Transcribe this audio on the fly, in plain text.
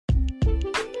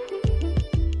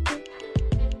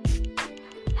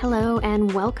Hello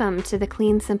and welcome to the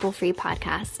Clean Simple Free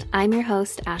podcast. I'm your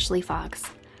host, Ashley Fox.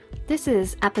 This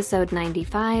is episode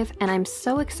 95, and I'm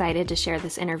so excited to share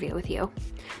this interview with you.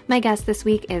 My guest this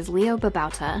week is Leo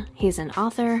Babauta. He's an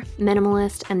author,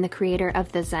 minimalist, and the creator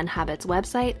of the Zen Habits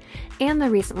website and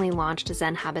the recently launched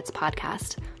Zen Habits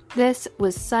podcast. This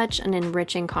was such an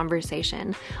enriching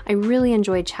conversation. I really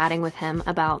enjoyed chatting with him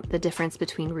about the difference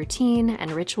between routine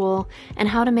and ritual and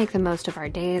how to make the most of our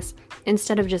days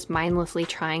instead of just mindlessly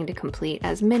trying to complete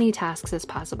as many tasks as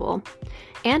possible.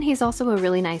 And he's also a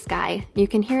really nice guy. You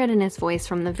can hear it in his voice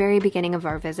from the very beginning of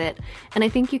our visit, and I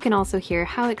think you can also hear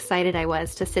how excited I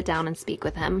was to sit down and speak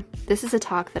with him. This is a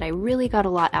talk that I really got a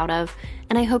lot out of,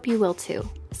 and I hope you will too.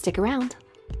 Stick around.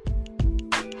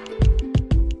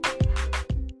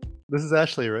 This is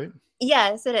Ashley, right?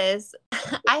 Yes, it is.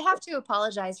 I have to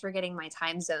apologize for getting my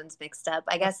time zones mixed up.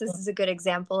 I guess this is a good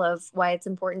example of why it's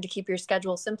important to keep your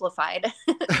schedule simplified.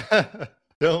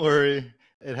 Don't worry.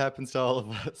 It happens to all of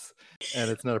us, and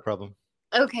it's not a problem.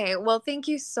 Okay, well, thank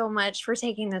you so much for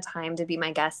taking the time to be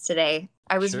my guest today.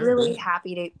 I was Sure. really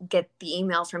happy to get the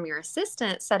email from your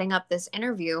assistant setting up this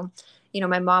interview. You know,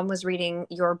 my mom was reading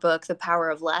your book, The Power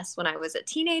of Less, when I was a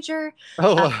teenager.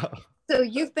 Oh, wow. So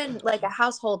you've been like a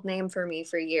household name for me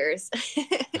for years.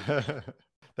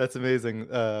 That's amazing.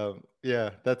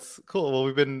 Yeah, that's cool. Well,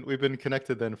 we've been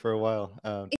connected then for a while.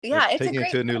 Yeah, it's a taking it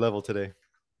great to a new level today.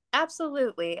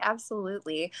 Absolutely,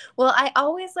 absolutely. Well, I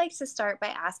always like to start by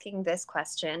asking this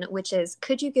question, which is,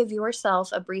 could you give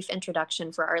yourself a brief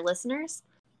introduction for our listeners?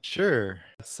 Sure.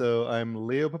 So I'm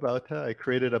Leo Babauta. I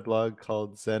created a blog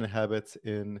called Zen Habits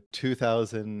in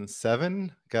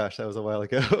 2007. Gosh, that was a while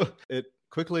ago. It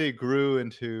quickly grew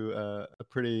into a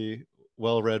pretty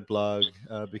well-read blog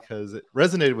because it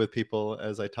resonated with people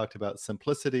as I talked about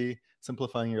simplicity,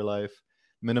 simplifying your life,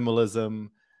 minimalism,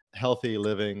 healthy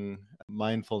living,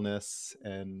 mindfulness,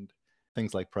 and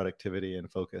things like productivity and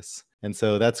focus. And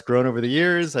so that's grown over the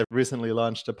years. I've recently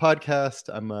launched a podcast.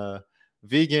 I'm a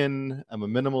vegan, I'm a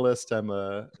minimalist, I'm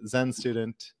a Zen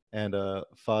student, and a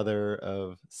father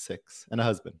of 6 and a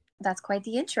husband. That's quite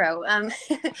the intro.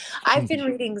 I've been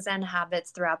reading Zen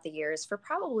Habits throughout the years for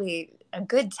probably a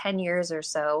good 10 years or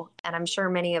so, and I'm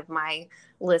sure many of my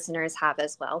listeners have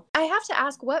as well. I have to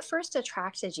ask, what first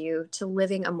attracted you to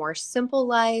living a more simple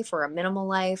life or a minimal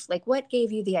life? Like, what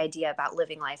gave you the idea about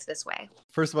living life this way?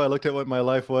 First of all, I looked at what my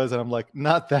life was, and I'm like,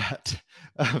 not that.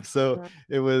 So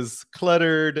it was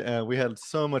cluttered, and we had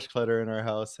so much clutter in our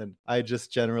house, and I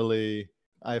just generally...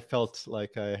 I felt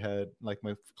like I had, like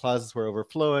my closets were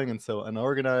overflowing and so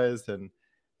unorganized, and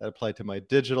that applied to my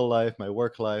digital life, my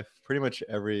work life. Pretty much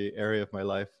every area of my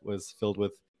life was filled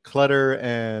with clutter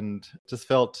and just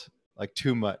felt like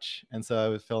too much. And so I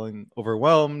was feeling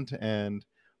overwhelmed and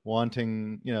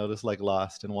wanting, just like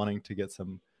lost and wanting to get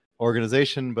some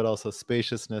organization, but also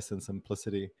spaciousness and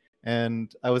simplicity.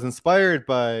 And I was inspired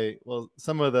by,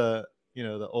 some of the,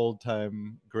 the old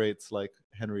time greats like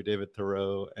Henry David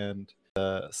Thoreau and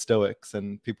Stoics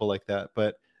and people like that.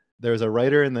 But there's a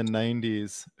writer in the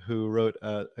 90s who wrote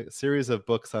a series of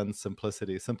books on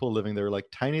simplicity, simple living. They were like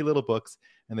tiny little books,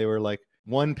 and they were like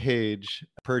 1 page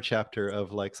per chapter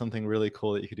of like something really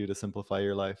cool that you could do to simplify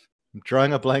your life. I'm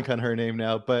drawing a blank on her name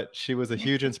now, but she was a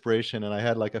huge inspiration. And I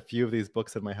had like a few of these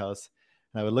books in my house,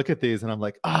 and I would look at these and I'm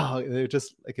like, oh, it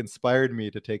just like inspired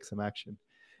me to take some action.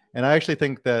 And I actually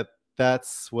think that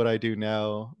that's what I do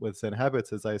now with Zen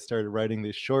Habits. Is I started writing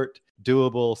these short,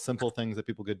 doable, simple things that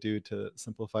people could do to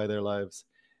simplify their lives.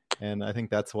 And I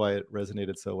think that's why it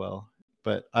resonated so well.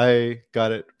 But I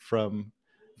got it from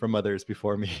others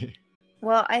before me.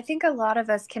 Well, I think a lot of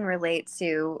us can relate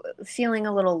to feeling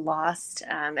a little lost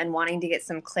and wanting to get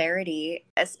some clarity,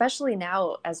 especially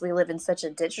now as we live in such a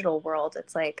digital world.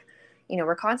 It's like,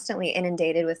 we're constantly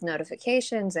inundated with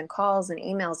notifications and calls and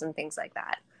emails and things like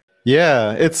that.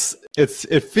 Yeah, it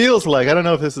feels like, I don't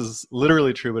know if this is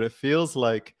literally true, but it feels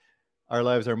like our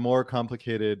lives are more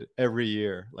complicated every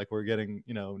year. Like we're getting,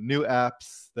 new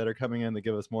apps that are coming in that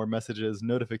give us more messages,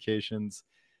 notifications,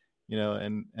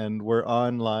 and we're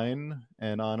online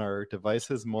and on our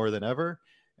devices more than ever.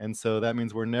 And so that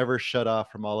means we're never shut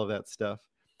off from all of that stuff.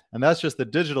 And that's just the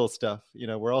digital stuff.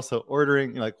 We're also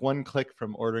ordering, like 1 click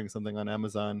from ordering something on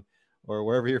Amazon or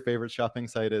wherever your favorite shopping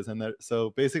site is. And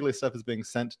so basically stuff is being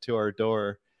sent to our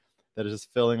door that is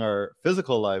just filling our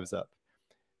physical lives up.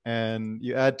 And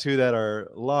you add to that our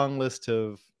long list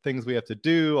of things we have to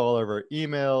do, all of our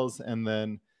emails, and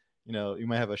then, you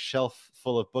might have a shelf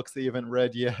full of books that you haven't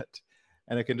read yet.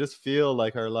 And it can just feel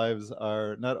like our lives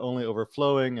are not only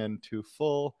overflowing and too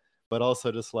full, but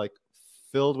also just like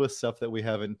filled with stuff that we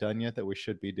haven't done yet that we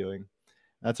should be doing.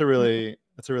 That's a really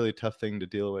tough thing to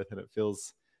deal with. And it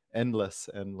feels endless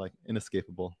and like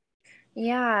inescapable.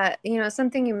 Yeah,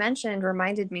 something you mentioned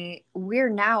reminded me, we're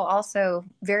now also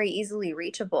very easily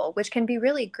reachable, which can be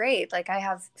really great. Like I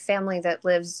have family that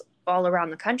lives all around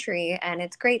the country, and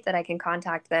it's great that I can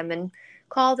contact them and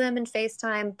call them and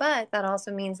FaceTime, but that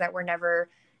also means that we're never,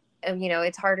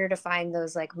 it's harder to find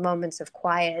those like moments of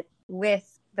quiet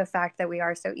with the fact that we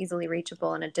are so easily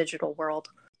reachable in a digital world.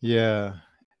 Yeah.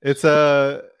 It's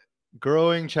a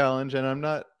growing challenge, and I'm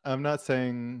not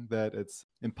saying that it's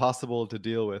impossible to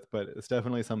deal with, but it's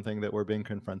definitely something that we're being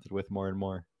confronted with more and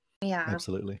more. Yeah.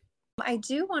 Absolutely. I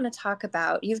do want to talk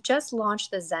about, you've just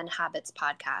launched the Zen Habits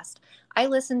podcast. I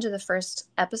listened to the first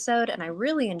episode and I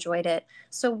really enjoyed it.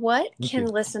 So, what Thank can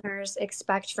you. listeners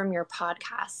expect from your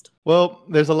podcast? Well,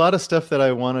 there's a lot of stuff that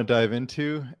I want to dive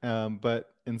into, but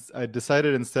I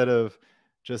decided instead of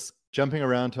just jumping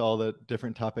around to all the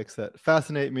different topics that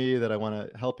fascinate me that I want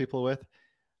to help people with,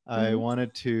 I Hmm.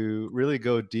 wanted to really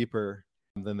go deeper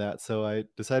than that. So I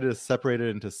decided to separate it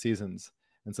into seasons.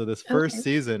 And so this first Okay.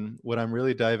 season, what I'm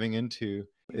really diving into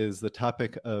is the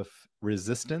topic of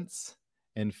resistance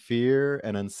and fear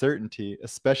and uncertainty,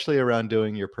 especially around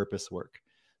doing your purpose work.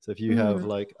 So if you have Mm.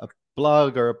 like a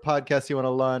blog or a podcast you want to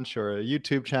launch, or a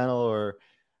YouTube channel, or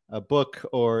a book,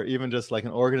 or even just like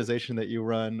an organization that you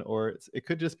run, or it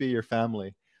could just be your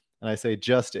family. And I say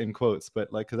just in quotes,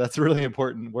 but like, 'cause that's really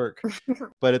important work.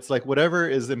 But it's like whatever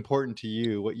is important to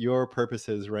you, what your purpose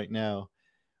is right now,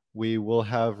 we will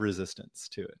have resistance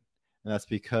to it. And that's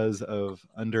because of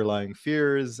underlying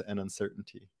fears and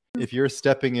uncertainty. If you're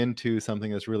stepping into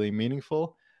something that's really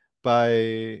meaningful,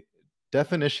 by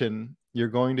definition, you're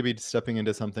going to be stepping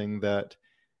into something that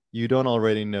you don't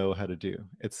already know how to do.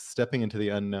 It's stepping into the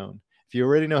unknown. If you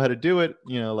already know how to do it,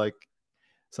 like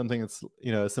something that's,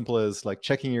 as simple as like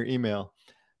checking your email,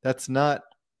 that's not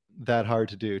that hard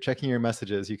to do. Checking your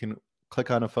messages, you can click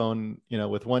on a phone,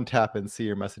 with one tap and see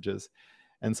your messages.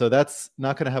 And so that's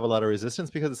not going to have a lot of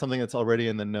resistance because it's something that's already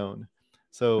in the known.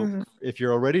 So Hmm. if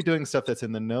you're already doing stuff that's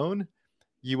in the known,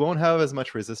 you won't have as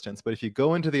much resistance. But if you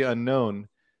go into the unknown,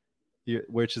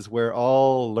 which is where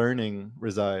all learning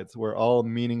resides, where all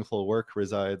meaningful work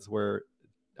resides, where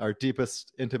our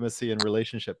deepest intimacy and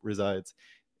relationship resides,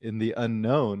 in the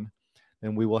unknown,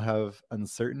 then we will have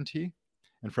uncertainty.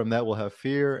 And from that, we'll have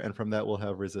fear. And from that, we'll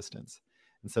have resistance.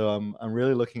 And so I'm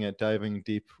really looking at diving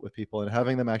deep with people and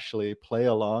having them actually play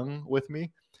along with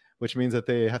me, which means that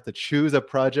they have to choose a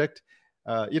project.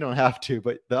 You don't have to,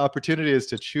 but the opportunity is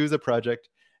to choose a project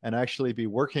and actually be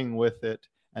working with it,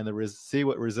 and see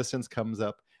what resistance comes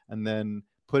up, and then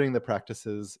putting the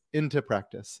practices into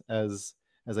practice as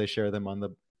I share them on the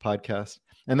podcast.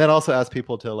 And then also ask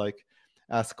people to like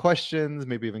ask questions,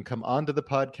 maybe even come onto the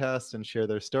podcast and share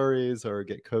their stories or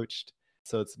get coached.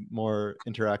 So it's more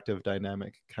interactive,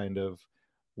 dynamic kind of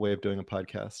way of doing a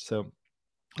podcast. So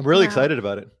I'm really Wow. excited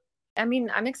about it. I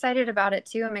mean, I'm excited about it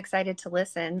too. I'm excited to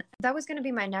listen. That was going to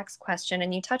be my next question,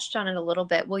 and you touched on it a little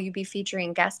bit. Will you be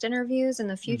featuring guest interviews in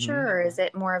the future, Mm-hmm. or is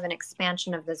it more of an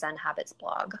expansion of the Zen Habits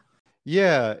blog?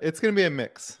 Yeah, it's going to be a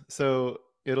mix. So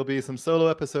it'll be some solo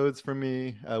episodes from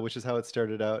me, which is how it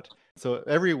started out. So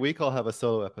every week I'll have a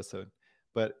solo episode.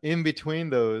 But in between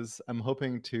those, I'm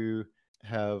hoping to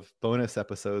have bonus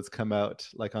episodes come out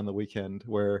like on the weekend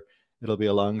where it'll be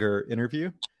a longer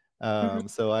interview. Hmm.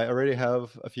 So I already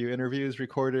have a few interviews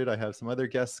recorded. I have some other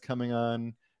guests coming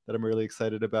on that I'm really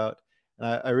excited about.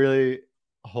 And I really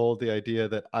hold the idea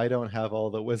that I don't have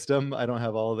all the wisdom, I don't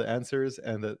have all the answers,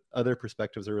 and that other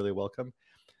perspectives are really welcome.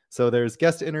 So there's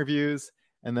guest interviews,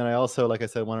 and then I also, like I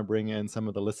said, want to bring in some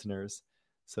of the listeners.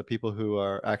 So people who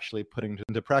are actually putting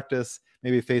into practice,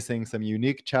 maybe facing some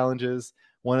unique challenges.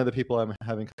 One of the people I'm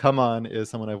having come on is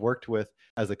someone I've worked with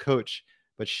as a coach,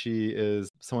 but she is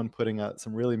someone putting out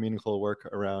some really meaningful work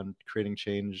around creating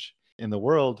change in the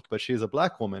world. But she's a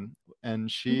Black woman, and Hmm.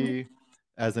 she,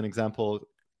 as an example,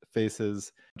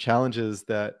 faces challenges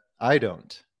that I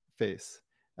don't face,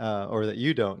 or that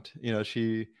you don't.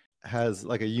 She has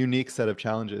like a unique set of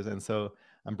challenges. And so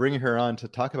I'm bringing her on to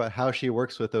talk about how she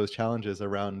works with those challenges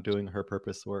around doing her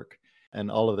purpose work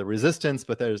and all of the resistance,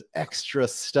 but there's extra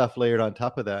stuff layered on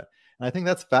top of that. And I think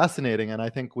that's fascinating. And I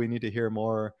think we need to hear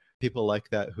more people like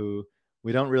that who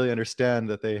we don't really understand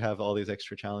that they have all these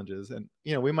extra challenges. And,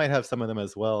 we might have some of them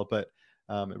as well, but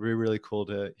it'd be really cool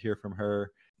to hear from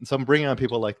her. And so I'm bringing on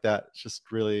people like that,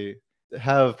 just really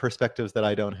have perspectives that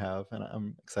I don't have. And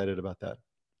I'm excited about that.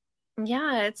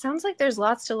 Yeah, it sounds like there's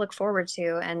lots to look forward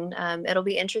to, and it'll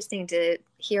be interesting to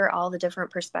hear all the different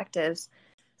perspectives.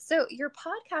 So, your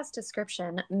podcast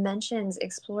description mentions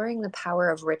exploring the power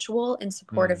of ritual in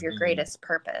support of your Mm. greatest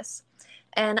purpose.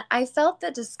 And I felt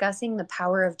that discussing the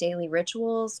power of daily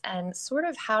rituals and sort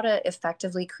of how to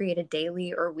effectively create a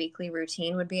daily or weekly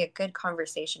routine would be a good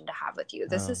conversation to have with you.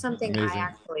 This is something I Amazing.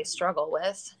 actually struggle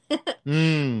with.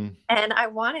 Mm, And I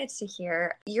wanted to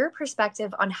hear your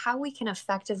perspective on how we can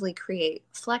effectively create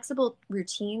flexible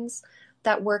routines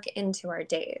that work into our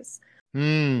days.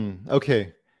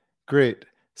 okay, great.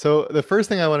 So the first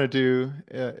thing I want to do,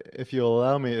 if you'll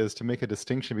allow me, is to make a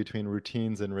distinction between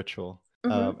routines and ritual.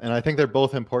 Hmm. And I think they're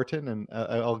both important. And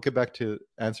I'll get back to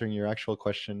answering your actual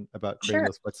question about creating Sure.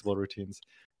 those flexible routines.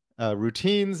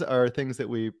 Routines are things that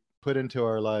we put into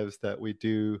our lives that we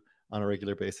do on a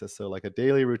regular basis. So, like a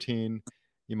daily routine,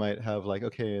 you might have like,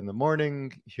 okay, in the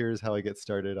morning, here's how I get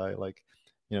started. I like,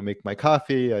 make my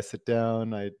coffee. I sit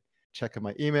down. I check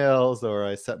my emails, or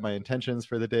I set my intentions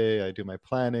for the day. I do my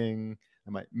planning.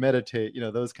 I might meditate.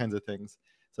 Those kinds of things.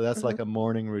 So that's Hmm. like a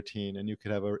morning routine, and you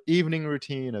could have an evening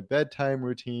routine, a bedtime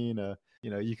routine.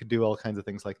 You could do all kinds of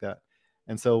things like that.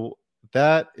 And so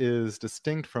that is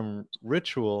distinct from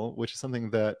ritual, which is something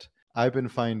that I've been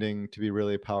finding to be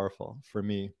really powerful for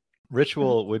me.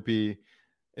 Ritual would be,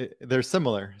 they're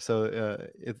similar. So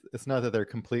it's not that they're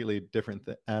completely different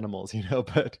animals,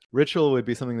 but ritual would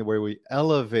be something where we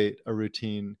elevate a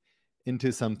routine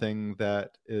into something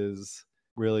that is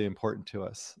really important to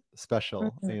us,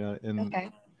 special. Hmm. In Okay.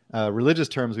 religious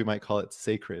terms, we might call it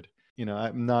sacred.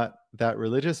 I'm not that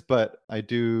religious, but I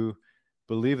do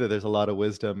believe that there's a lot of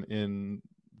wisdom in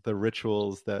the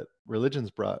rituals that religions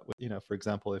brought. For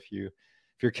example, if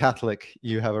you're Catholic,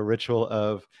 you have a ritual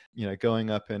of going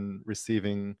up and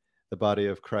receiving the body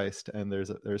of Christ, and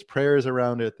there's prayers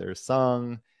around it, there's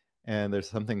song, and there's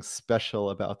something special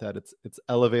about that. It's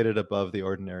elevated above the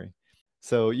ordinary.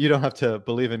 So you don't have to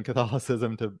believe in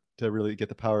Catholicism to really get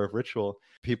the power of ritual.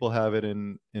 People have it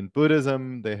in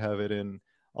Buddhism. They have it in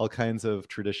all kinds of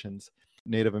traditions,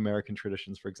 Native American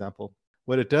traditions, for example.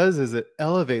 What it does is it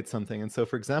elevates something. And so,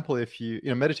 for example, if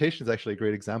meditation is actually a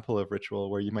great example of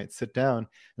ritual, where you might sit down and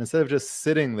instead of just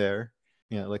sitting there,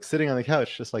 like sitting on the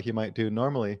couch, just like you might do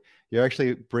normally, you're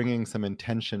actually bringing some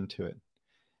intention to it,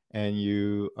 and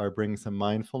you are bringing some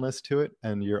mindfulness to it,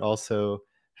 and you're also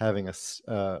having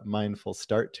a mindful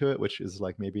start to it, which is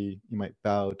like maybe you might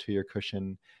bow to your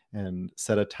cushion and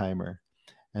set a timer,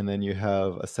 and then you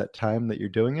have a set time that you're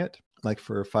doing it, like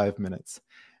for 5 minutes,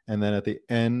 and then at the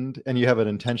end, and you have an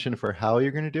intention for how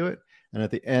you're going to do it, and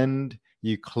at the end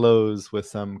you close with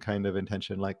some kind of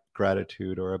intention like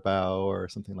gratitude or a bow or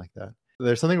something like that.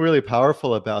 There's something really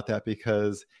powerful about that,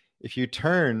 because if you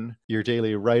turn your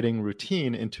daily writing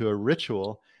routine into a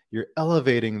ritual, you're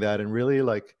elevating that and really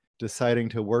like deciding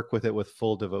to work with it with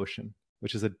full devotion,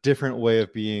 which is a different way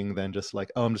of being than just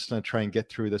like, oh, I'm just going to try and get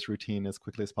through this routine as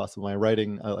quickly as possible. My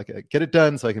writing, get it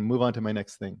done so I can move on to my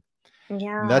next thing.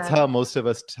 And that's Yeah. how most of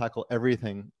us tackle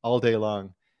everything all day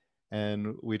long.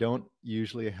 And we don't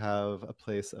usually have a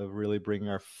place of really bringing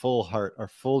our full heart, our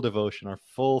full devotion, our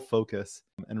full focus,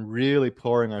 and really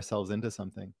pouring ourselves into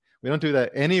something. We don't do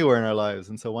that anywhere in our lives.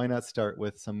 And so why not start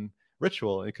with some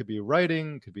ritual? It could be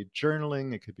writing, it could be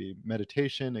journaling, it could be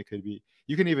meditation,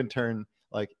 you can even turn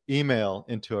like email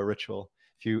into a ritual.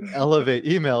 If you elevate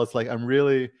email, it's like I'm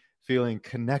really feeling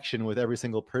connection with every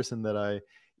single person that I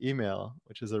email,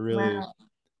 which is a really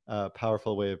Wow.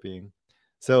 powerful way of being.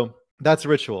 So that's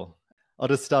ritual. I'll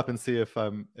just stop and see if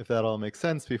that all makes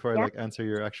sense before I Yeah. like answer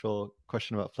your actual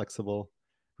question about flexible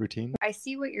routine. I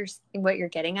see what you're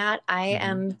getting at. I Hmm.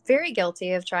 am very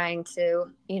guilty of trying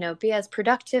to, be as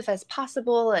productive as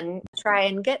possible and try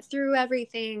and get through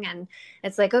everything. And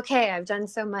it's like, okay, I've done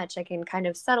so much. I can kind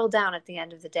of settle down at the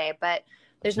end of the day, but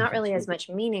there's not really as much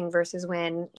meaning versus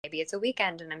when maybe it's a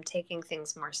weekend and I'm taking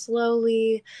things more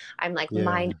slowly. I'm like Yeah,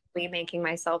 mindfully making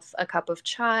myself a cup of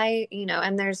chai,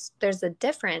 and there's a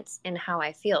difference in how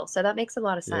I feel. So that makes a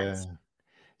lot of yeah, sense.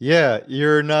 yeah.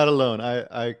 You're not alone.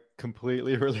 I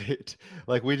completely relate.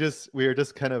 Like we are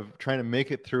just kind of trying to make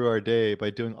it through our day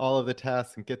by doing all of the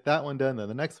tasks and get that one done, then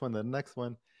the next one, then the next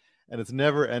one, and it's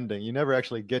never ending. You never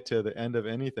actually get to the end of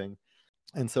anything.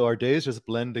 And so our days just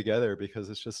blend together because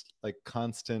it's just like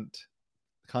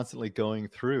constantly going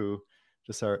through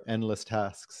just our endless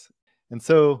tasks. And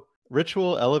so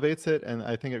ritual elevates it, and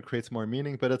I think it creates more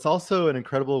meaning, but it's also an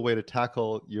incredible way to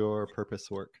tackle your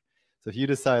purpose work. So if you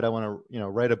decide I want to,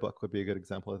 write a book would be a good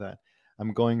example of that.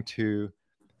 I'm going to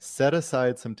set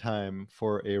aside some time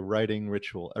for a writing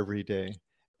ritual every day.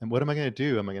 And what am I going to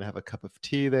do? Am I going to have a cup of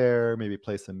tea there, maybe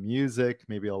play some music,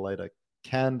 maybe I'll light a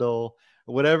candle,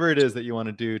 or whatever it is that you want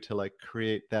to do to like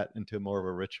create that into more of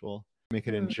a ritual, make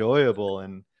it Mm. enjoyable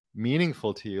and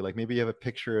meaningful to you. Like maybe you have a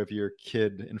picture of your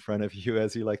kid in front of you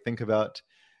as you like think about,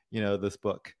 this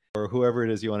book. or whoever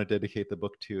it is you want to dedicate the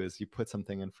book to, is you put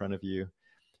something in front of you.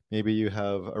 Maybe you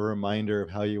have a reminder of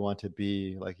how you want to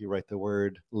be, like you write the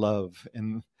word love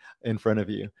in front of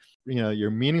you. Your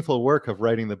meaningful work of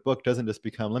writing the book doesn't just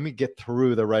become, let me get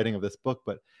through the writing of this book,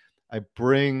 but I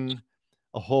bring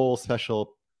a whole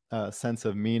special sense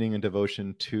of meaning and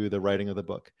devotion to the writing of the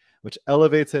book, which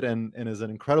elevates it and is an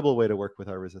incredible way to work with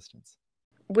our resistance.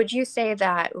 Would you say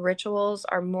that rituals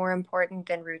are more important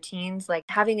than routines? Like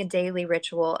having a daily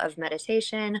ritual of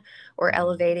meditation or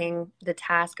elevating the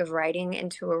task of writing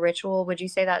into a ritual, would you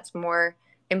say that's more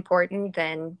important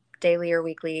than daily or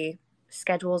weekly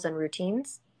schedules and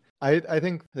routines? I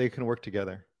think they can work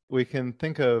together. We can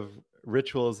think of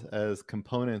rituals as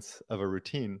components of a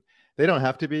routine. They don't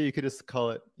have to be. You could just call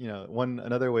it,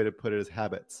 another way to put it is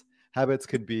habits. Habits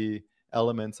could be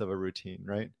elements of a routine,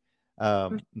 right?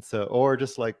 And so, or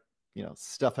just like,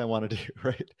 stuff I want to do,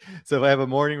 right? So if I have a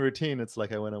morning routine, it's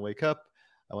like I want to wake up,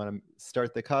 I want to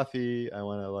start the coffee, I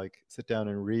want to like sit down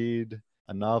and read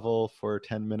a novel for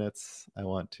 10 minutes, I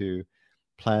want to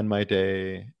plan my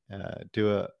day,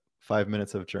 do a 5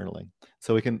 minutes of journaling.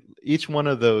 So each one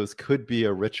of those could be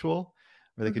a ritual,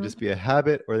 or they could just be a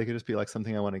habit, or they could just be like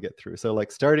something I want to get through. So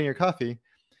like starting your coffee,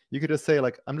 you could just say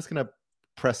like, I'm just going to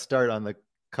press start on the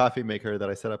coffee maker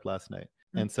that I set up last night.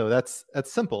 And so that's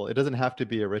simple. It doesn't have to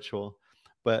be a ritual,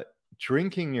 but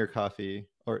drinking your coffee,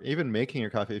 or even making your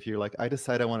coffee, if you're like, I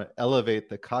decide I want to elevate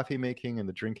the coffee making and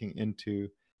the drinking into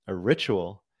a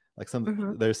ritual, like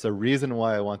there's a reason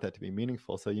why I want that to be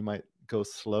meaningful. So you might go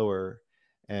slower,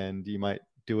 and you might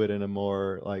do it in a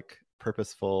more like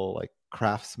purposeful, like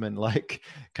craftsman like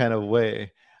kind of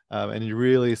way. And you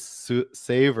really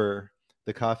savor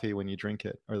the coffee when you drink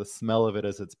it, or the smell of it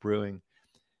as it's brewing.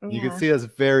 You can see it's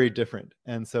very different.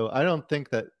 And so I don't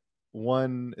think that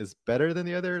one is better than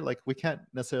the other. Like we can't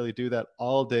necessarily do that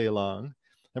all day long.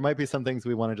 There might be some things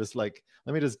we want to just like,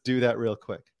 let me just do that real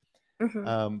quick.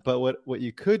 But what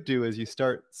you could do is you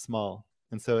start small.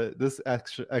 And so this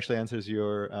actually answers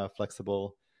your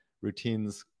flexible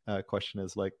routines question,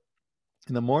 is like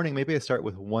in the morning, maybe I start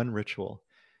with one ritual.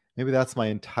 Maybe that's my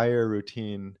entire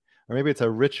routine. Or maybe it's a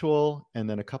ritual and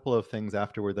then a couple of things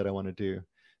afterward that I want to do.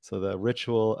 So the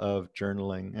ritual of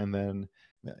journaling, and then,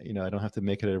 I don't have to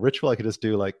make it a ritual. I could just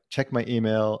do like check my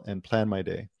email and plan my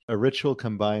day. A ritual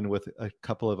combined with a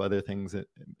couple of other things that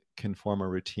can form a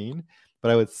routine. But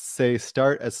I would say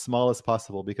start as small as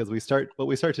possible, because what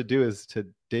we start to do is to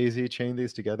daisy chain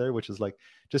these together, which is like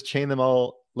just chain them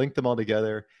all, link them all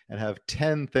together, and have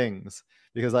 10 things,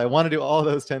 because I want to do all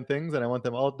those 10 things and I want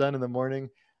them all done in the morning.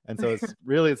 And so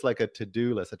it's like a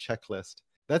to-do list, a checklist.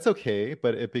 That's okay,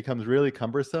 but it becomes really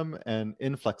cumbersome and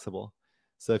inflexible.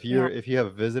 So if you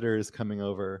have visitors coming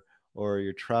over, or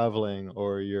you're traveling,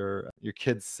 or your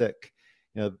kid's sick,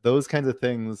 those kinds of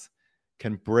things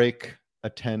can break a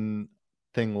 10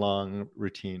 thing long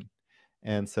routine.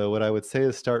 And so what I would say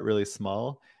is start really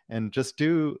small and just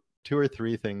do 2 or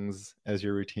 3 things as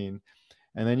your routine.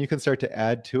 And then you can start to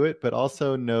add to it, but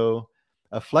also know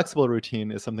a flexible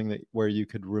routine is something where you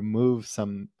could remove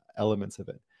some elements of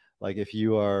it. Like if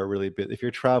you are really busy, if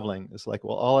you're traveling, it's like,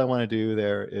 well, all I want to do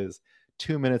there is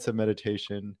 2 minutes of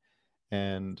meditation,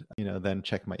 and then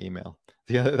check my email.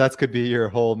 That could be your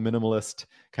whole minimalist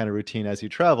kind of routine as you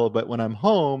travel. But when I'm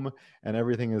home and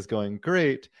everything is going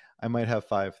great, I might have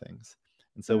 5 things.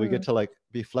 And so we get to like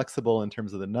be flexible in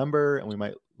terms of the number, and we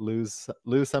might lose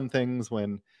some things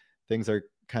when things are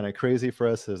kind of crazy for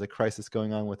us. There's a crisis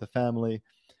going on with the family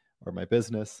or my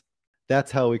business.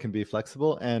 That's how we can be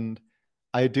flexible. And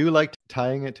I do like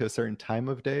tying it to a certain time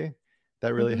of day.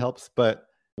 That really helps. But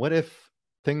what if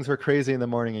things were crazy in the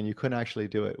morning and you couldn't actually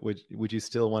do it? Would you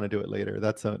still want to do it later?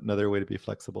 That's another way to be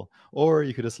flexible. Or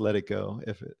you could just let it go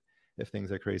if things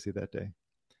are crazy that day.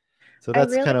 So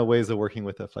that's kind of ways of working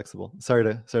with a flexible. Sorry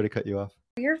to cut you off.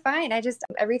 You're fine.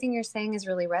 Everything you're saying is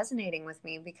really resonating with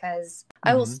me, because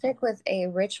I will stick with a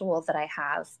ritual that I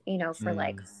have, for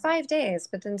like 5 days,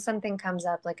 but then something comes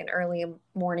up like an early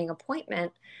morning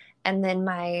appointment, and then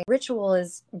my ritual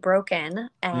is broken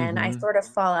and I sort of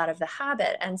fall out of the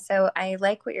habit. And so I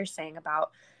like what you're saying about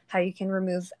how you can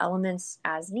remove elements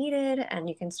as needed and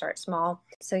you can start small.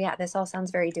 So yeah, this all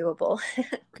sounds very doable.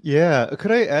 Yeah.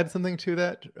 Could I add something to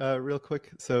that real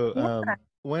quick? So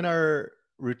when our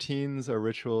routines or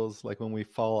rituals, like when we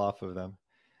fall off of them,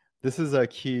 this is a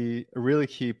really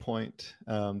key point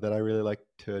that I really like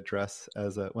to address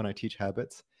when I teach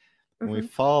habits. When we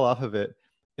fall off of it,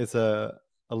 it's a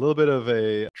little bit of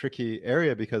a tricky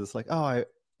area, because it's like, oh,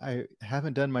 I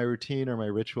haven't done my routine or my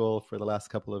ritual for the last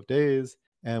couple of days.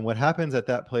 And what happens at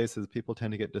that place is people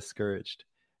tend to get discouraged.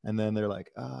 And then they're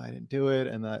like, oh, I didn't do it.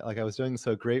 And I was doing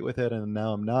so great with it and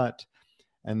now I'm not.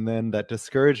 And then that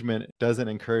discouragement doesn't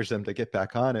encourage them to get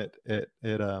back on it. It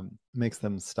makes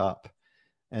them stop.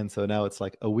 And so now it's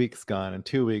like a week's gone and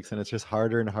 2 weeks, and it's just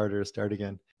harder and harder to start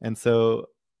again. And so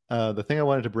the thing I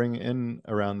wanted to bring in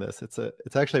around this,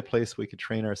 it's actually a place we could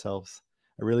train ourselves.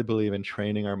 I really believe in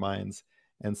training our minds.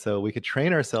 And so we could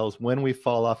train ourselves when we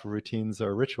fall off of routines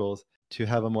or rituals to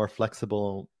have a more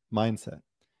flexible mindset.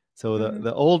 So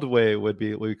the old way would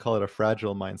be, we call it a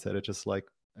fragile mindset. It's just like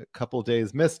a couple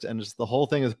days missed and just the whole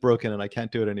thing is broken and I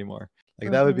can't do it anymore.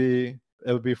 Like that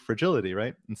would be fragility,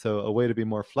 right? And so a way to be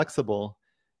more flexible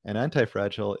and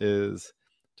anti-fragile is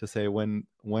to say,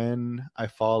 when I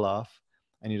fall off,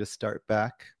 I need to start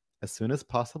back as soon as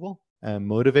possible and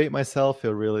motivate myself,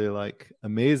 feel really like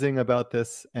amazing about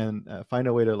this, and find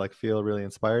a way to like feel really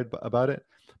inspired about it,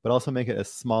 but also make it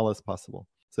as small as possible.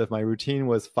 So if my routine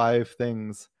was 5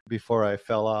 things before I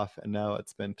fell off and now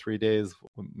it's been 3 days,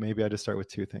 maybe I just start with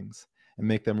 2 things and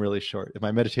make them really short. If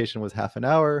my meditation was half an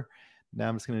hour, now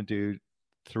I'm just going to do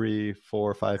 3,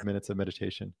 4, 5 minutes of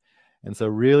meditation. And so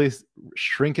really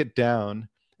shrink it down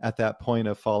at that point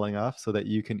of falling off so that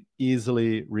you can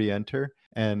easily re-enter.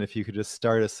 And if you could just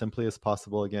start as simply as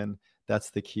possible again, that's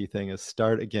the key thing, is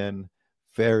start again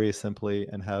very simply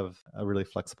and have a really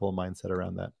flexible mindset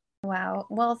around that. Wow.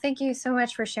 Well, thank you so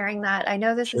much for sharing that. I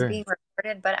know this is being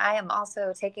recorded, but I am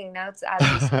also taking notes as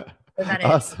we speak. So that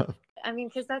Awesome. I mean,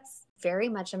 because that's very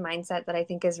much a mindset that I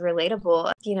think is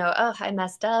relatable. You know, oh, I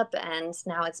messed up and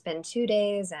now it's been 2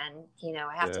 days and, you know,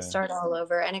 I have to start all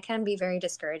over. And it can be very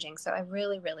discouraging. So I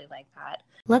really, really like that.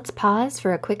 Let's pause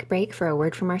for a quick break for a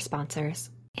word from our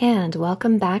sponsors. And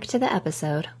welcome back to the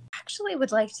episode. I actually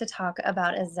would like to talk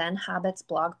about a Zen Habits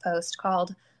blog post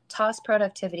called Toss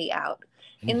Productivity Out.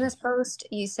 In this post,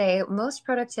 you say, most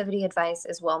productivity advice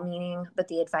is well-meaning, but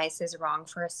the advice is wrong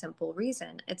for a simple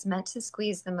reason. It's meant to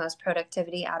squeeze the most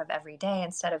productivity out of every day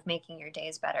instead of making your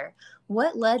days better.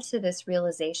 What led to this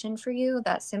realization for you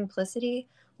that simplicity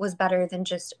was better than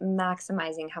just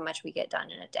maximizing how much we get done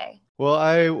in a day? Well,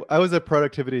 I was a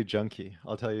productivity junkie.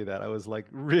 I'll tell you that. I was like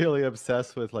really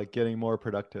obsessed with like getting more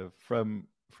productive from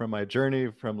my journey,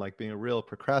 from like being a real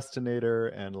procrastinator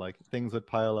and like things would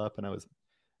pile up and I was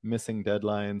missing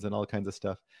deadlines and all kinds of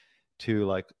stuff, to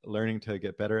like learning to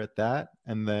get better at that.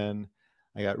 And then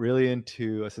I got really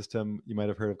into a system you might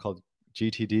have heard of called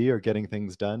GTD, or Getting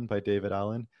Things Done, by David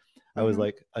Allen. I was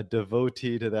like a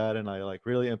devotee to that and I like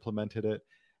really implemented it.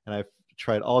 And I've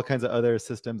tried all kinds of other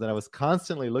systems and I was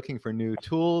constantly looking for new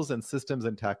tools and systems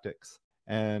and tactics.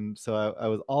 And so I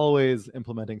was always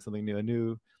implementing something new, a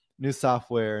new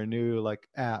software, a new like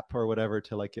app or whatever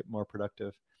to like get more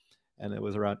productive. And it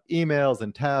was around emails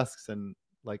and tasks and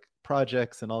like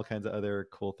projects and all kinds of other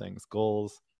cool things,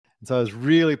 goals. And so I was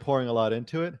really pouring a lot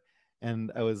into it.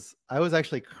 And I was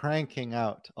actually cranking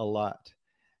out a lot.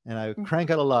 And I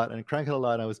crank out a lot and crank out a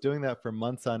lot. And I was doing that for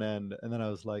months on end. And then I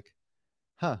was like,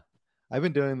 I've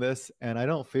been doing this and I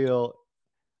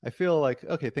feel like,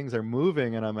 okay, things are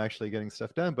moving and I'm actually getting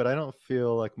stuff done, but I don't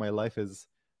feel like my life is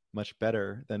much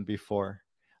better than before.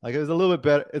 Like it was a little bit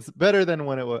better. It's better than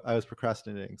when I was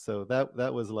procrastinating. So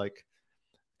that was like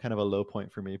kind of a low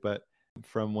point for me. But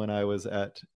from when I was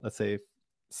at, let's say,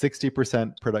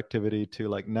 60% productivity to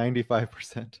like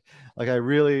 95%, like I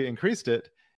really increased it.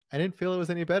 I didn't feel it was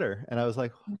any better. And I was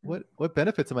like, what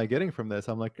benefits am I getting from this?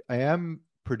 I'm like, I am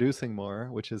producing more,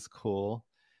 which is cool.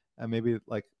 And maybe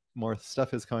like more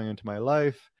stuff is coming into my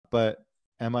life, but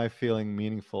am I feeling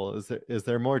meaningful? Is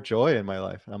there more joy in my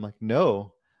life? And I'm like,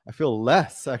 no. I feel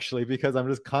less actually, because I'm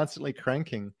just constantly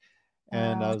cranking.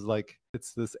 And I was like,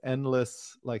 it's this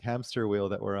endless like hamster wheel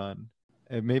that we're on.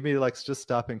 It made me like just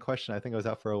stop and question. I think I was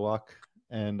out for a walk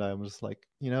and I'm just like,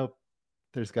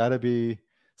 there's got to be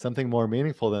something more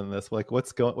meaningful than this. Like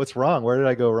what's wrong? Where did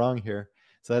I go wrong here?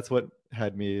 So that's what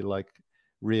had me like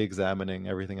re-examining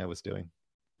everything I was doing.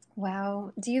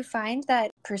 Wow. Do you find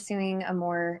that pursuing a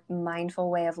more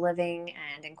mindful way of living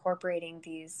and incorporating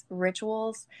these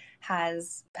rituals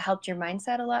has helped your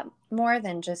mindset a lot more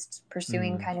than just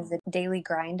pursuing kind of the daily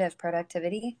grind of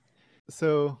productivity?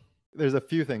 So there's a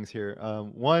few things here.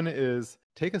 One is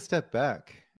take a step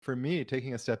back. For me,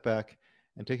 taking a step back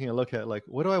and taking a look at like,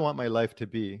 what do I want my life to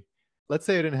be? Let's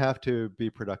say I didn't have to be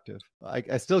productive.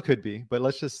 I still could be, but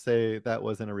let's just say that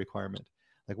wasn't a requirement.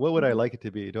 Like, what would I like it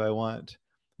to be? Do I want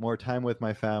more time with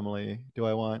my family? Do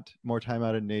I want more time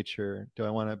out in nature? Do I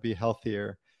want to be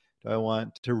healthier? Do I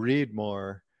want to read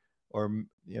more or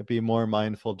be more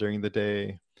mindful during the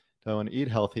day? Do I want to eat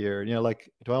healthier? Like,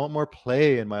 do I want more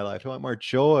play in my life? Do I want more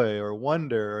joy or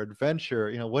wonder or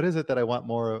adventure? What is it that I want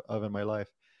more of in my life?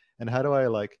 And how do I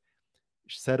like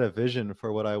set a vision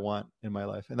for what I want in my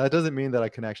life. And that doesn't mean that I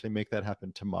can actually make that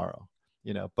happen tomorrow,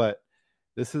 but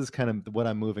this is kind of what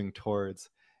I'm moving towards.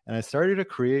 And I started to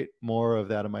create more of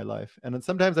that in my life. And then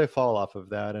sometimes I fall off of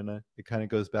that and it kind of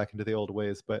goes back into the old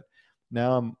ways. But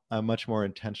now I'm much more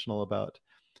intentional about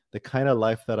the kind of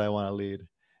life that I want to lead.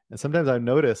 And sometimes I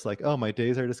notice like, oh, my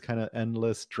days are just kind of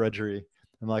endless drudgery.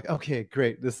 I'm like, okay,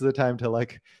 great. This is a time to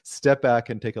like step back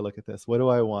and take a look at this. What do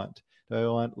I want? Do I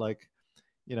want like,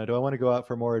 do I want to go out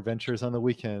for more adventures on the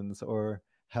weekends or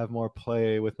have more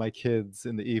play with my kids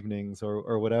in the evenings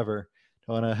or whatever?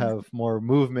 Do I want to have more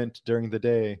movement during the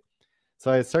day?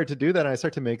 So I start to do that and I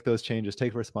start to make those changes,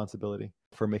 take responsibility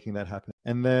for making that happen.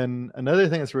 And then another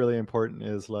thing that's really important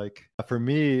is like, for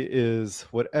me, is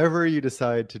whatever you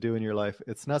decide to do in your life,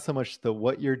 it's not so much the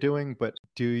what you're doing, but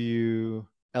do you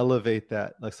elevate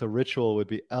that? Like, so ritual would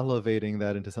be elevating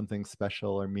that into something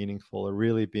special or meaningful or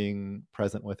really being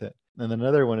present with it. And then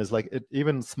another one is like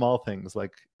even small things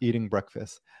like eating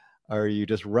breakfast. Are you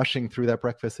just rushing through that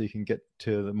breakfast so you can get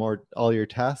to all your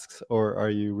tasks, or are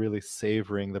you really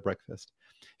savoring the breakfast?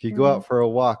 If you go out for a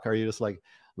walk, are you just like,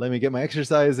 let me get my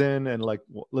exercise in and like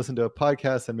listen to a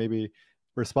podcast and maybe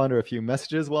respond to a few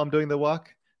messages while I'm doing the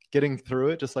walk, getting through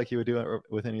it just like you would do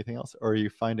with anything else? Or are you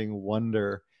finding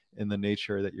wonder in the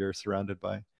nature that you're surrounded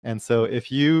by? And so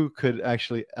if you could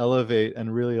actually elevate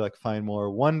and really like find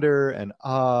more wonder and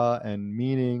awe and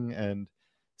meaning and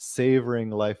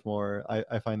savoring life more,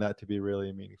 I find that to be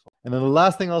really meaningful. And then the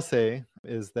last thing I'll say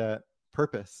is that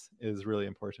purpose is really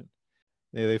important.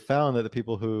 They found that the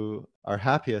people who are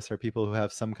happiest are people who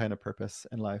have some kind of purpose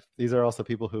in life. These are also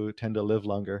people who tend to live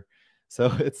longer.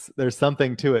 So there's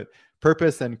something to it.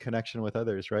 Purpose and connection with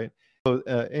others, right? So,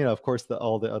 of course,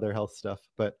 all the other health stuff,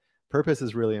 but purpose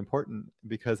is really important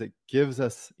because it gives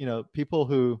us, people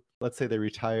who, let's say they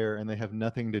retire and they have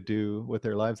nothing to do with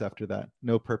their lives after that,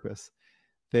 no purpose.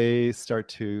 They start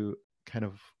to kind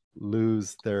of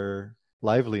lose their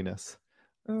liveliness,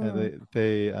 and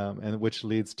and which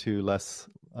leads to less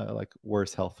like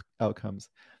worse health outcomes.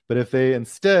 But if they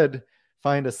instead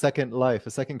find a second life,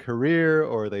 a second career,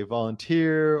 or they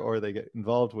volunteer, or they get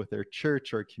involved with their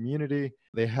church or community,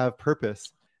 they have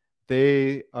purpose.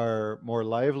 They are more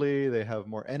lively, they have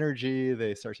more energy,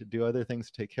 they start to do other things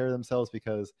to take care of themselves,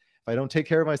 because if I don't take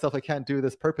care of myself, I can't do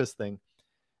this purpose thing.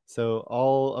 So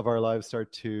all of our lives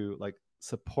start to like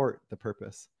support the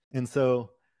purpose. And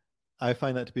so I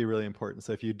find that to be really important.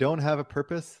 So if you don't have a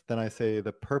purpose, then I say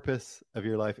the purpose of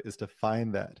your life is to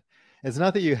find that. It's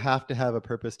not that you have to have a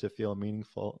purpose to feel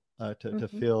meaningful, to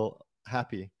feel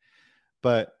happy,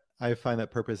 but I find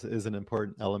that purpose is an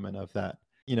important element of that.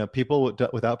 People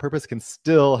without purpose can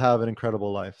still have an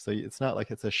incredible life. So it's not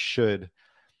like it's a should,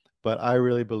 but I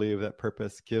really believe that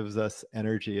purpose gives us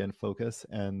energy and focus,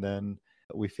 and then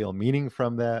we feel meaning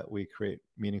from that. We create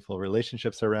meaningful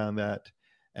relationships around that.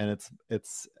 And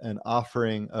it's an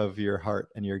offering of your heart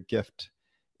and your gift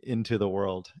into the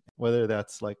world, whether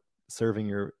that's like serving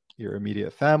your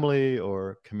immediate family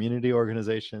or community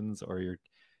organizations or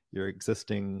your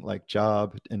existing like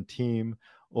job and team,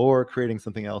 or creating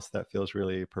something else that feels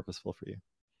really purposeful for you.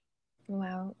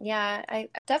 Wow. Yeah, I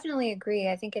definitely agree.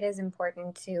 I think it is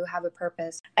important to have a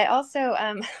purpose. I also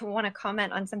want to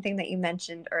comment on something that you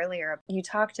mentioned earlier. You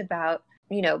talked about,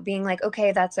 being like,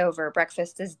 okay, that's over.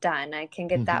 Breakfast is done. I can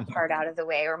get that part out of the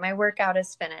way, or my workout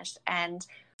is finished. And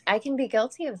I can be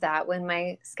guilty of that when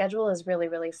my schedule is really,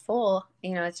 really full.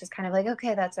 It's just kind of like,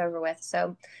 okay, that's over with.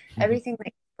 So everything that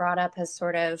you brought up has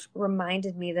sort of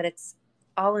reminded me that it's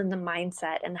all in the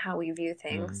mindset and how we view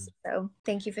things. So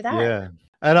thank you for that. Yeah.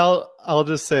 And I'll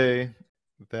just say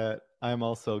that I'm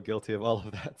also guilty of all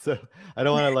of that. So I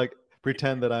don't want to like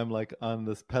pretend that I'm like on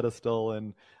this pedestal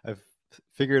and I've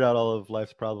figured out all of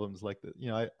life's problems. Like,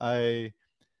 I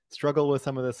struggle with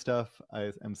some of this stuff.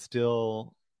 I am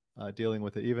still dealing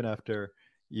with it, even after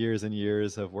years and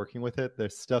years of working with it.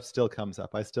 There's stuff still comes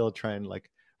up. I still try and like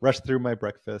rush through my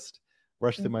breakfast,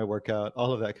 rush through my workout,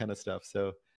 all of that kind of stuff.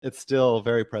 So it's still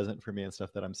very present for me and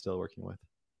stuff that I'm still working with.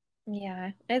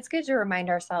 Yeah, it's good to remind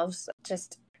ourselves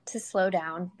just to slow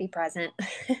down, be present.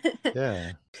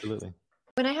 Yeah, absolutely.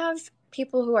 When I have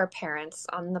people who are parents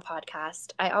on the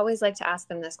podcast, I always like to ask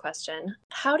them this question.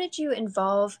 How did you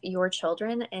involve your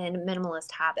children in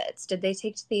minimalist habits? Did they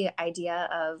take to the idea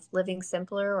of living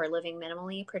simpler or living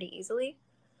minimally pretty easily?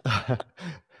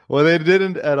 Well, they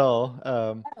didn't at all.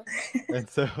 And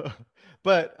so,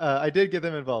 but I did get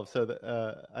them involved. So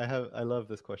I love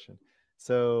this question.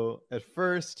 So at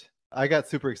first, I got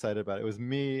super excited about it. It was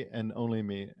me and only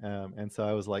me. And so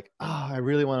I was like, I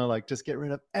really want to like just get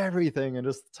rid of everything and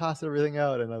just toss everything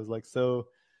out. And I was like so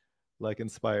like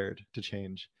inspired to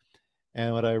change.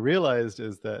 And what I realized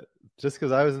is that just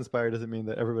because I was inspired doesn't mean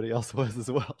that everybody else was as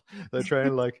well. They're trying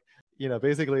to like,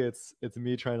 basically it's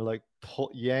me trying to like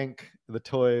yank the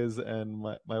toys and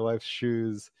my wife's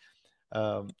shoes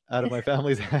out of my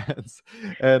family's hands,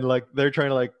 and like they're trying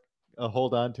to like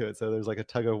hold on to it. So there's like a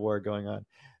tug of war going on,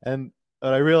 and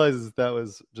what I realized is that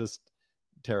was just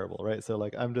terrible, right? So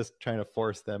like I'm just trying to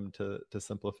force them to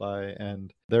simplify,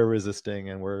 and they're resisting,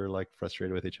 and we're like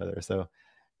frustrated with each other. So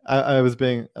I was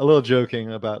being a little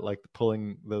joking about like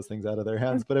pulling those things out of their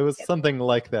hands, but it was something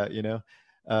like that,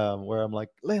 where I'm like,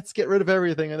 let's get rid of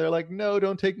everything. And they're like, no,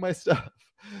 don't take my stuff.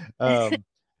 Um,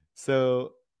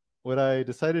 so what I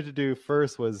decided to do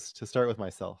first was to start with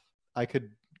myself. I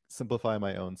could simplify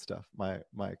my own stuff, my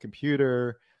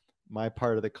computer, my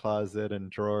part of the closet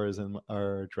and drawers in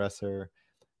our dresser,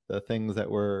 the things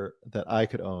that I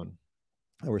could own,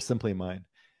 that were simply mine.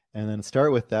 And then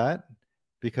start with that,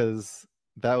 because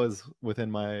that was within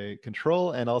my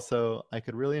control, and also I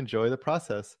could really enjoy the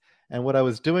process. And what I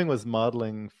was doing was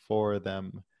modeling for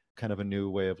them kind of a new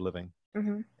way of living.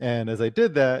 Mm-hmm. And as I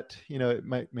did that, it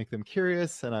might make them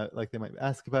curious, and they might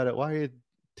ask about it. Why are you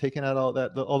taking out all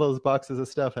those boxes of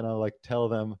stuff? And I'll like tell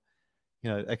them,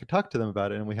 I could talk to them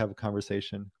about it, and we have a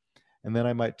conversation. And then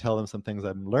I might tell them some things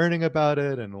I'm learning about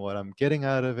it and what I'm getting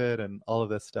out of it and all of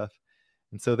this stuff.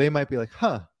 And so they might be like,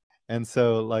 huh. And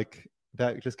so like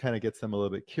that just kind of gets them a little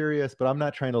bit curious, but I'm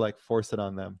not trying to like force it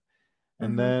on them.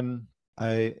 And then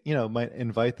I, might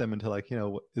invite them into like,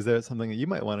 is there something that you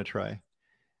might want to try?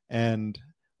 And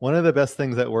one of the best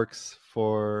things that works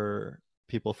for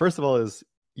people, first of all, is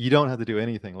you don't have to do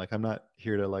anything. Like I'm not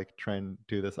here to like try and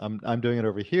do this. I'm doing it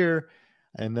over here,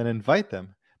 and then invite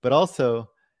them. But also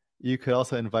you could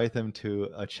also invite them to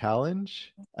a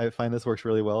challenge. I find this works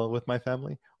really well with my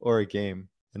family, or a game.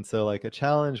 And so like a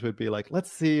challenge would be like,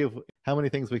 let's see how many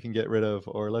things we can get rid of,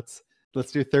 or let's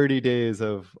do 30 days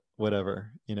of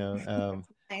whatever,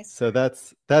 Nice. So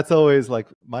that's always like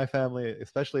my family,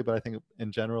 especially, but I think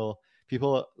in general,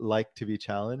 people like to be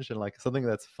challenged and like something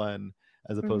that's fun,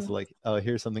 as opposed to like, oh,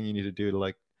 here's something you need to do to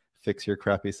like fix your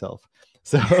crappy self.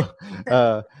 So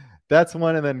that's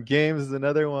one. And then games is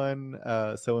another one.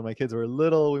 So when my kids were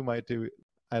little, we might do,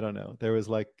 I don't know, there was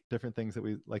like different things that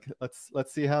we like,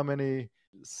 let's see how many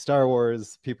Star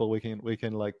Wars people we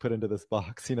can like put into this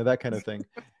box, that kind of thing.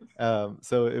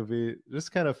 So it would be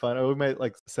just kind of fun. Or we might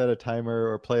like set a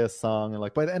timer or play a song, and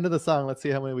like by the end of the song, let's see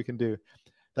how many we can do,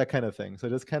 that kind of thing. So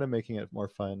just kind of making it more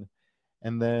fun.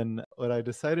 And then what I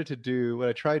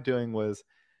tried doing was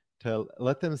to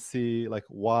let them see like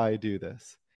why do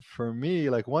this. For me,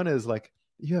 like one is like,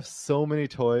 you have so many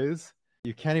toys,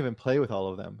 you can't even play with all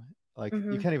of them. Like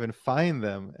you can't even find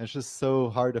them. It's just so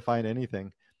hard to find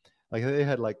anything. Like they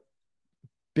had like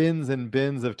bins and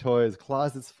bins of toys,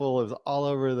 closets full. It was all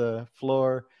over the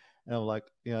floor. And I'm like,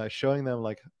 showing them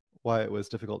like why it was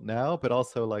difficult now, but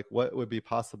also like what would be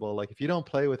possible. Like if you don't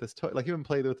play with this toy, like you haven't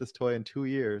played with this toy in 2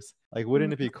 years, like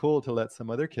wouldn't it be cool to let some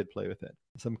other kid play with it?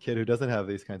 Some kid who doesn't have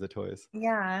these kinds of toys.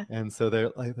 Yeah. And so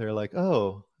they're like,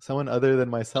 oh, someone other than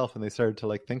myself. And they started to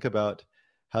like think about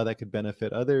how that could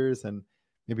benefit others, and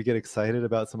maybe get excited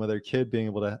about some other kid being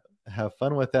able to have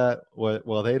fun with that.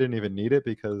 Well, they didn't even need it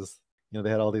because they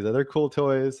had all these other cool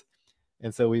toys.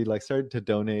 And so we like started to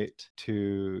donate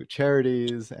to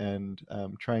charities and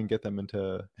try and get them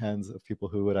into hands of people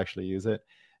who would actually use it.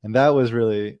 And that was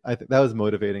really, I think that was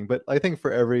motivating. But I think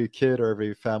for every kid or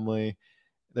every family,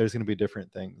 there's going to be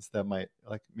different things that might,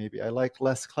 like, maybe I like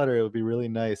less clutter. It would be really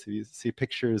nice if you see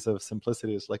pictures of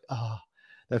simplicity. It's like, oh,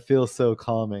 that feels so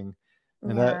calming.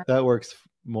 And Yeah. that works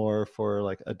more for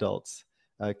like adults.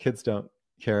 Kids don't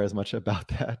care as much about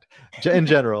that in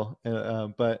general.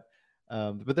 But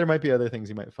there might be other things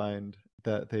you might find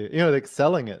that they, like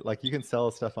selling it. Like you can sell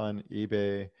stuff on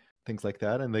eBay, things like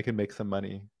that, and they can make some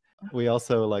money. We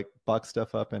also like box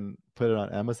stuff up and put it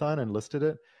on Amazon and listed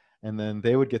it, and then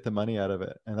they would get the money out of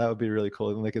it, and that would be really cool.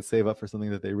 And they could save up for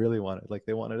something that they really wanted. Like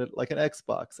they wanted it like an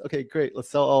Xbox. Okay, great. Let's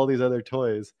sell all these other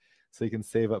toys so you can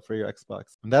save up for your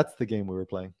Xbox. And that's the game we were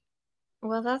playing.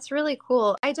 Well, that's really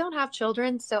cool. I don't have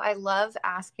children, so I love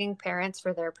asking parents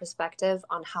for their perspective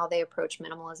on how they approach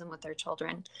minimalism with their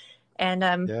children. And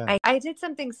Yeah. I did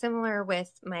something similar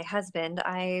with my husband.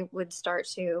 I would start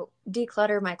to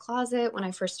declutter my closet when I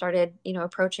first started,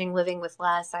 approaching living with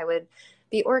less. I would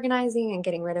be organizing and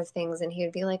getting rid of things. And he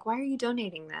would be like, why are you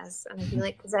donating this? And I'd be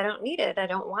like, because I don't need it. I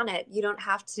don't want it. You don't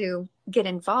have to get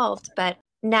involved. But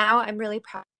now I'm really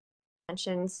proud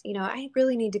mentions, I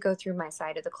really need to go through my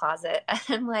side of the closet. And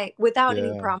I'm like, without any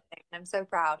Yeah. prompting. I'm so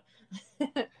proud.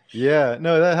 Yeah,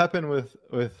 no, that happened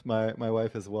with my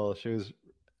wife as well. She was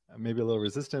maybe a little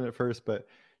resistant at first, but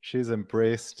she's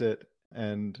embraced it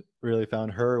and really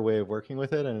found her way of working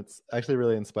with it. And it's actually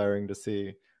really inspiring to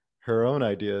see her own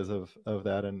ideas of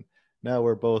that. And now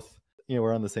we're both,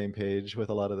 we're on the same page with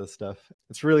a lot of this stuff.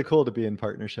 It's really cool to be in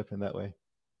partnership in that way.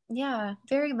 Yeah,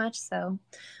 very much so.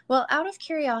 Well, out of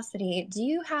curiosity, do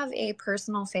you have a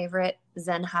personal favorite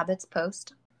Zen Habits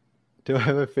post? Do I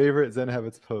have a favorite Zen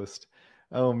Habits post?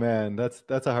 Oh man, that's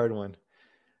a hard one.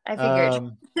 I figured.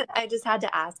 Um, I just had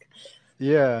to ask.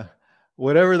 yeah,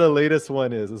 whatever the latest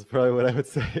one is probably what I would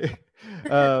say.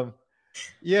 um,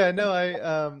 yeah,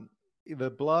 no, the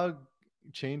blog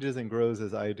changes and grows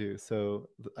as I do. So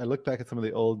I look back at some of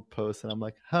the old posts and I'm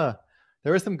like, huh,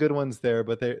 there were some good ones there,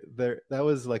 but that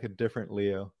was like a different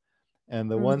Leo. And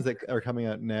the ones that are coming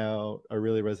out now are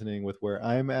really resonating with where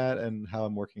I'm at and how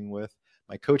I'm working with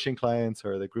my coaching clients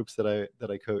or the groups that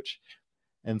I coach.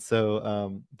 And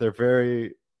so they're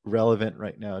very relevant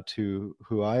right now to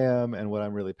who I am and what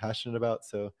I'm really passionate about.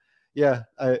 So yeah,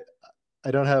 I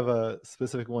don't have a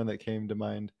specific one that came to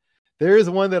mind. There is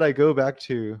one that I go back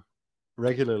to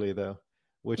regularly though,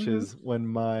 which is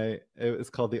it's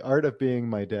called The Art of Being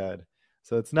My Dad.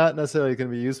 So it's not necessarily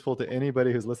going to be useful to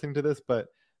anybody who's listening to this, but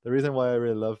the reason why I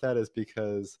really love that is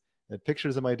because it had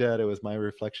pictures of my dad. It was my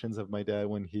reflections of my dad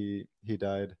when he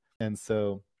died. And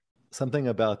so something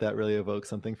about that really evokes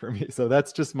something for me. So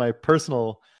that's just my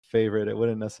personal favorite. It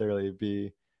wouldn't necessarily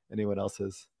be anyone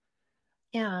else's.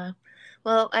 Yeah.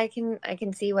 Well, I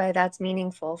can see why that's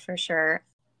meaningful for sure.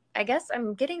 I guess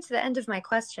I'm getting to the end of my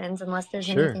questions unless there's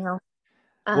Sure. anything else.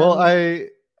 Well,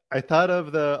 I thought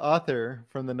of the author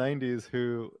from the 90s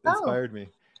who Oh, inspired me,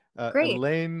 great.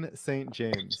 Elaine St.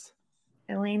 James.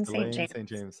 Elaine St. Elaine James. St.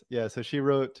 James. Yeah, so she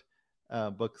wrote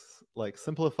books like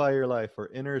Simplify Your Life or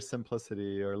Inner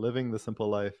Simplicity or Living the Simple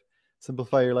Life,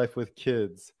 Simplify Your Life with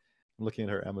Kids. I'm looking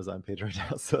at her Amazon page right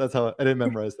now, so that's how I didn't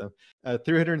memorize them.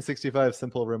 365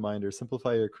 Simple Reminders,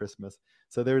 Simplify Your Christmas.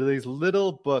 So there were these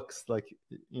little books, like,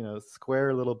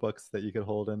 square little books that you could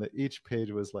hold, and that each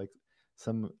page was like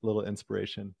some little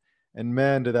inspiration. And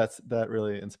man, did that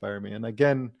really inspire me. And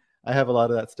again, I have a lot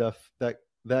of that stuff,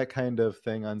 that kind of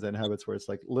thing on Zen Habits where it's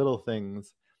like little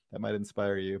things that might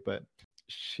inspire you, but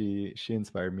she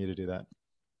inspired me to do that.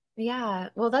 Yeah,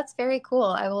 well, that's very cool.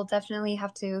 I will definitely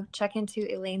have to check into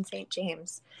Elaine St.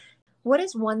 James. What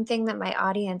is one thing that my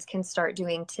audience can start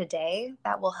doing today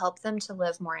that will help them to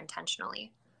live more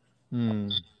intentionally?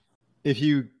 If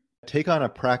you take on a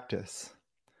practice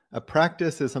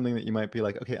is something that you might be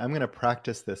like, okay, I'm going to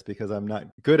practice this because I'm not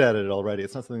good at it already.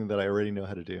 It's not something that I already know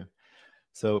how to do.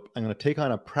 So I'm going to take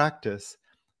on a practice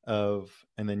and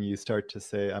then you start to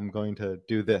say, I'm going to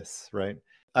do this, right?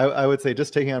 I would say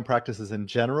just taking on practices in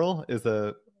general is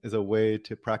a way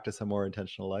to practice a more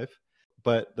intentional life.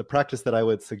 But the practice that I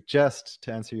would suggest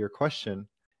to answer your question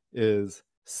is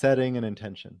setting an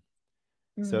intention.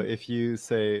 So if you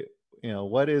say,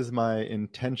 what is my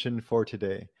intention for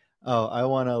today? Oh, I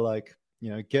want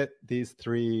to get these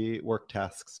 3 work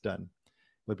tasks done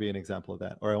would be an example of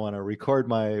that. Or I want to record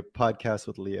my podcast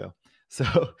with Leo.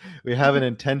 So we have an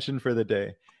intention for the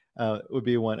day. Would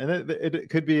be one. And it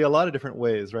could be a lot of different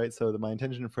ways, right? So my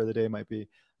intention for the day might be,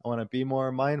 I want to be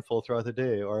more mindful throughout the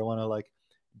day, or I want to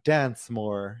dance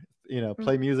more,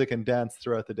 play music and dance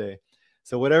throughout the day.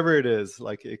 So whatever it is,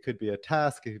 it could be a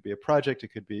task, it could be a project,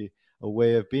 it could be a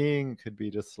way of being, it could be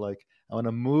just I want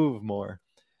to move more.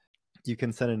 You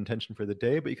can set an intention for the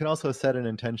day, but you can also set an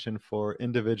intention for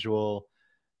individual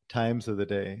times of the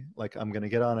day. Like, I'm going to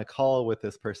get on a call with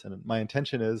this person. My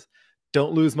intention is,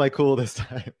 don't lose my cool this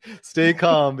time. Stay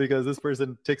calm because this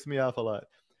person ticks me off a lot.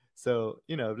 So,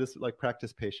 just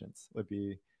practice patience would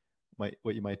be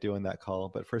what you might do in that call.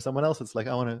 But for someone else, it's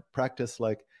I want to practice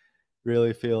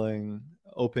really feeling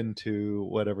open to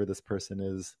whatever this person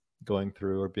is going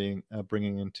through or being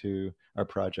bringing into our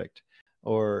project.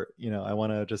 Or, I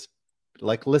want to just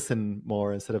listen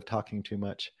more instead of talking too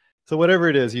much. So whatever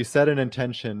it is, you set an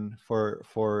intention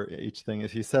for each thing.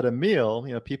 If you set a meal,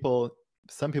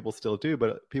 some people still do,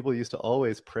 but people used to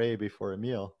always pray before a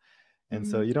meal. And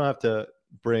so you don't have to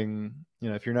bring,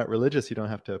 if you're not religious, you don't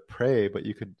have to pray, but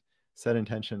you could set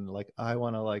intention I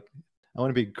want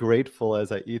to be grateful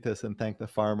as I eat this and thank the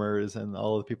farmers and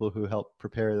all the people who help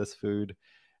prepare this food,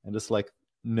 and just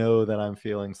know that I'm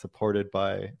feeling supported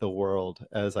by the world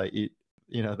as I eat,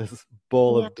 this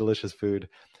bowl of delicious food.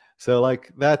 So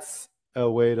that's a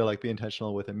way to be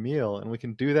intentional with a meal. And we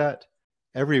can do that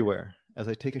everywhere. As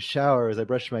I take a shower, as I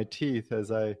brush my teeth,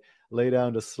 as I lay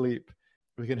down to sleep,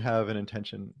 we can have an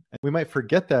intention. And we might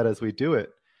forget that as we do it,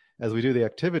 as we do the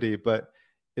activity, but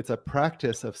it's a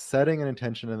practice of setting an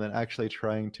intention and then actually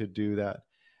trying to do that.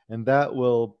 And that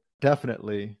will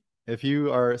definitely If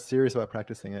you are serious about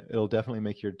practicing it, it'll definitely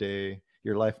make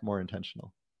your life more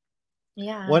intentional.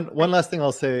 Yeah. One last thing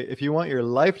I'll say, if you want your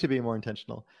life to be more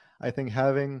intentional, I think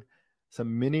having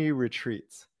some mini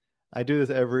retreats. I do this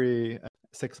every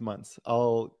 6 months.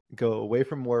 I'll go away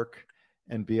from work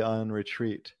and be on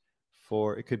retreat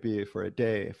for, it could be for a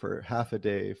day, for half a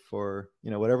day, for,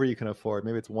 whatever you can afford.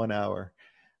 Maybe it's 1 hour,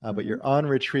 but you're on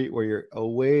retreat where you're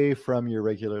away from your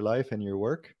regular life and your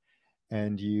work,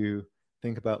 and you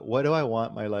think about, what do I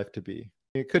want my life to be?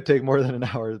 It could take more than an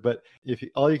hour, but if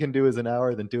all you can do is an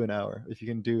hour, then do an hour. If you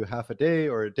can do half a day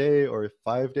or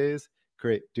 5 days,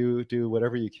 great. Do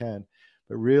whatever you can,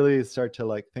 but really start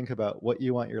to think about what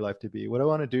you want your life to be. What do I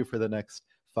want to do for the next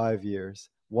 5 years,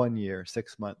 1 year,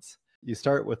 6 months? You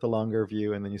start with the longer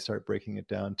view, and then you start breaking it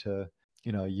down to,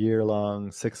 a year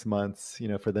long, 6 months,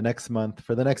 for the next month,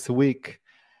 for the next week.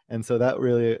 And so that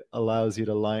really allows you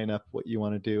to line up what you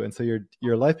want to do. And so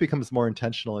your life becomes more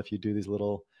intentional if you do these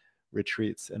little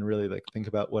retreats and really think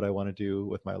about what I want to do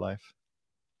with my life.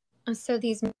 So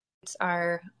these retreats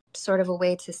are sort of a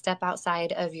way to step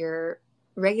outside of your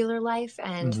regular life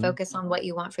and focus on what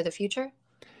you want for the future?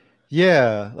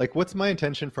 Yeah. What's my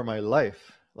intention for my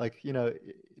life?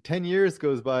 10 years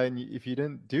goes by, and if you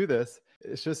didn't do this,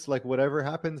 it's just whatever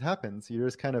happens. You're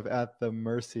just kind of at the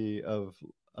mercy of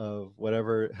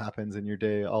whatever happens in your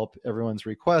day, everyone's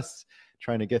requests,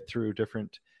 trying to get through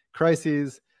different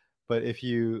crises. But if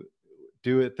you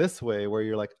do it this way, where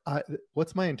you're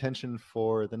what's my intention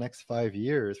for the next 5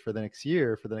 years, for the next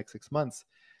year, for the next 6 months?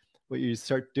 What you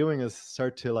start doing is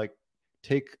start to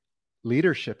take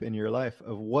leadership in your life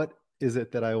of, what is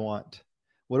it that I want?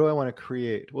 What do I want to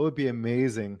create? What would be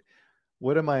amazing?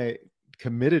 What am I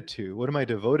committed to? What am I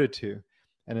devoted to?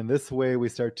 And in this way, we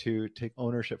start to take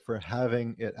ownership for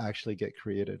having it actually get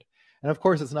created. And of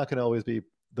course, it's not going to always be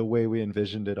the way we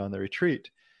envisioned it on the retreat.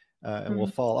 And we'll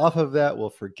fall off of that. We'll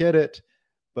forget it.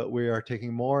 But we are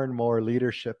taking more and more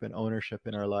leadership and ownership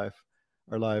in our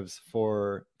lives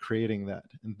for creating that.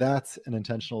 And that's an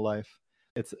intentional life.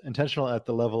 It's intentional at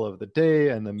the level of the day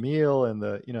and the meal and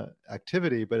the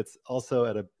activity, but it's also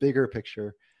at a bigger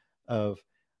picture of,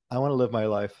 I want to live my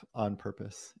life on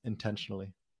purpose,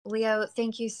 intentionally. Leo,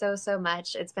 thank you so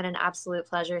much. It's been an absolute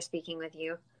pleasure speaking with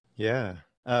you. Yeah,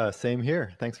 same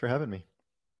here. Thanks for having me.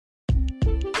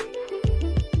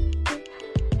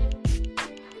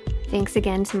 Thanks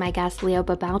again to my guest, Leo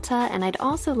Babauta, and I'd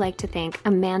also like to thank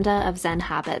Amanda of Zen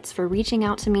Habits for reaching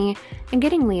out to me and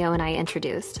getting Leo and I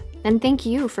introduced. And thank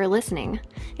you for listening.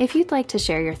 If you'd like to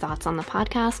share your thoughts on the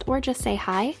podcast or just say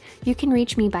hi, you can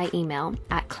reach me by email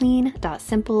at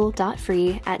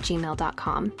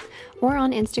clean.simple.free@gmail.com or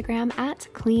on Instagram at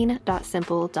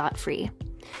clean.simple.free.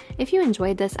 If you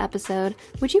enjoyed this episode,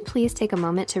 would you please take a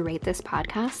moment to rate this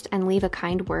podcast and leave a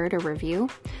kind word or review?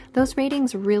 Those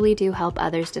ratings really do help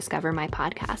others discover my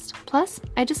podcast. Plus,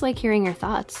 I just like hearing your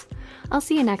thoughts. I'll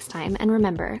see you next time, and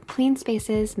remember, clean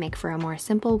spaces make for a more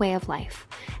simple way of life.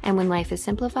 And when life is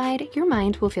simplified, your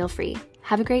mind will feel free.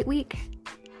 Have a great week.